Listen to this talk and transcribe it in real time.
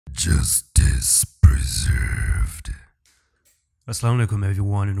Justice preserved. Assalamu alaikum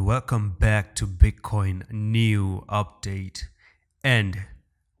everyone, and welcome back to Bitcoin new update. And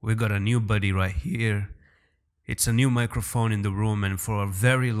we got a new buddy right here. It's a new microphone in the room, and for a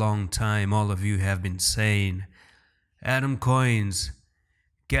very long time all of you have been saying, Adam Coins,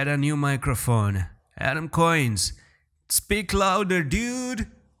 get a new microphone. Adam Coins, speak louder, dude.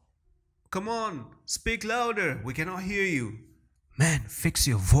 Come on, speak louder. We cannot hear you. Man, fix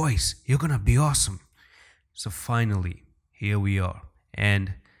your voice. You're gonna be awesome. So finally, here we are.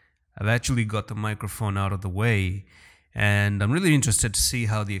 And I've actually got the microphone out of the way. And I'm really interested to see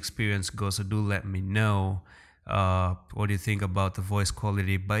how the experience goes. So do let me know what do you think about the voice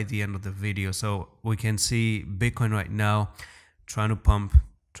quality by the end of the video. So we can see Bitcoin right now trying to pump,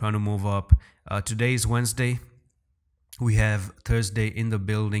 trying to move up. Today is Wednesday. We have Thursday in the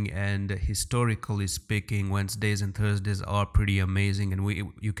building, and historically speaking, Wednesdays and Thursdays are pretty amazing, and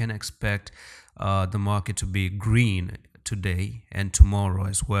you can expect the market to be green today and tomorrow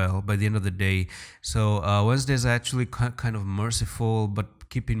as well by the end of the day. So Wednesday is actually kind of merciful, but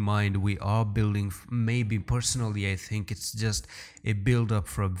keep in mind we are building, maybe personally I think it's just a build up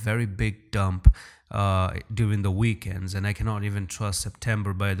for a very big dump during the weekends, and I cannot even trust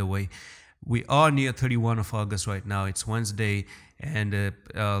September, by the way. We are near 31 of August right now. It's Wednesday, and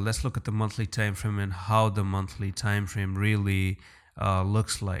let's look at the monthly time frame and how the monthly time frame really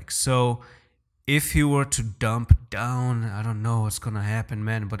looks like. So if you were to dump down, I don't know what's gonna happen,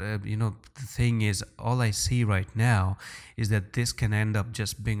 man, but the thing is, all I see right now is that this can end up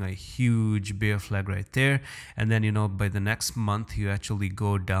just being a huge bear flag right there, and then by the next month you actually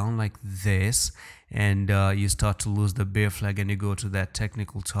go down like this, and you start to lose the bear flag, and you go to that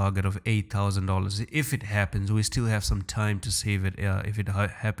technical target of $8,000. If it happens, we still have some time to see if it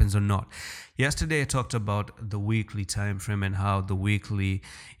happens or not. Yesterday I talked about the weekly time frame and how the weekly,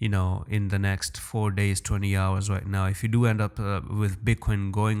 in the next 4 days, 20 hours right now, if you do end up with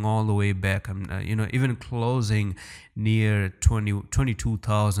Bitcoin going all the way back, even closing near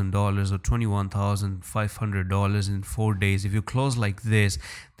 $22,000 or $21,500 in 4 days, if you close like this,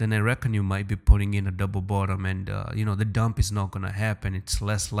 then I reckon you might be putting in a double bottom, and the dump is not going to happen. It's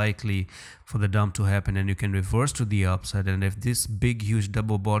less likely for the dump to happen, and you can reverse to the upside. And if this big huge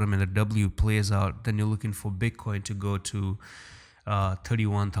double bottom and the W plays out, then you're looking for Bitcoin to go to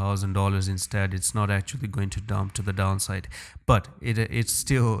 $31,000 instead. It's not actually going to dump to the downside, but it's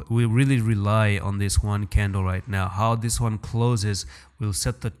still, we really rely on this one candle right now. How this one closes will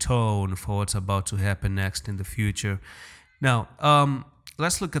set the tone for what's about to happen next in the future. Now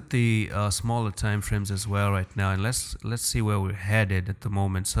let's look at the smaller time frames as well right now, and let's see where we're headed at the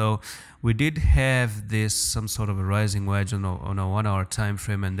moment. So we did have this some sort of a rising wedge on a 1 hour time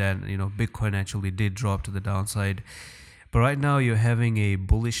frame, and then Bitcoin actually did drop to the downside. But right now you're having a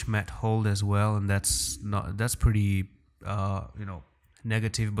bullish mat hold as well, and that's pretty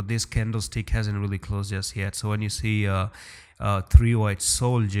negative. But this candlestick hasn't really closed just yet. So when you see 3 white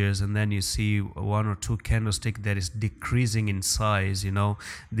soldiers, and then you see 1 or 2 candlestick that is decreasing in size,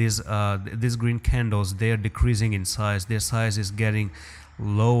 these green candles, they are decreasing in size. Their size is getting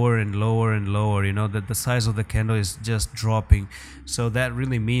lower and lower and lower, that the size of the candle is just dropping. So that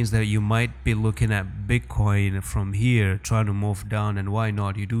really means that you might be looking at Bitcoin from here trying to move down, and why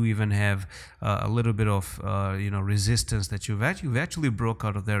not? You do even have a little bit of resistance that you've actually broke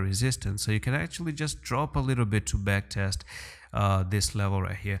out of their resistance, so you can actually just drop a little bit to back test this level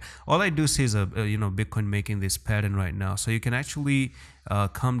right here. All I do see is Bitcoin making this pattern right now, so you can actually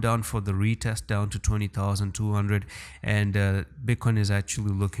come down for the retest down to 20,200, and Bitcoin is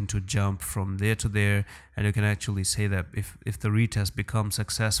actually looking to jump from there to there, and you can actually say that if the retest becomes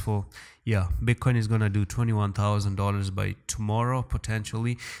successful, yeah, Bitcoin is gonna do $21,000 by tomorrow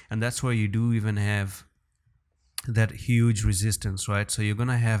potentially, and that's where you do even have that huge resistance, right? So you're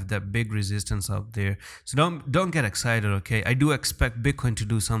gonna have that big resistance out there. So don't get excited, okay? I do expect Bitcoin to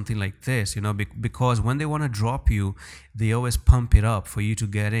do something like this, because when they want to drop you, they always pump it up for you to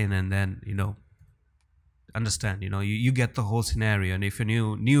get in, and then understand, you get the whole scenario. And if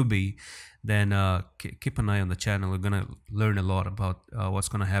you're newbie, then keep an eye on the channel. We're gonna learn a lot about what's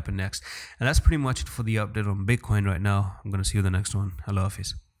gonna happen next, and that's pretty much it for the update on Bitcoin right now. I'm gonna see you in the next one. Allah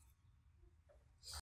Hafiz.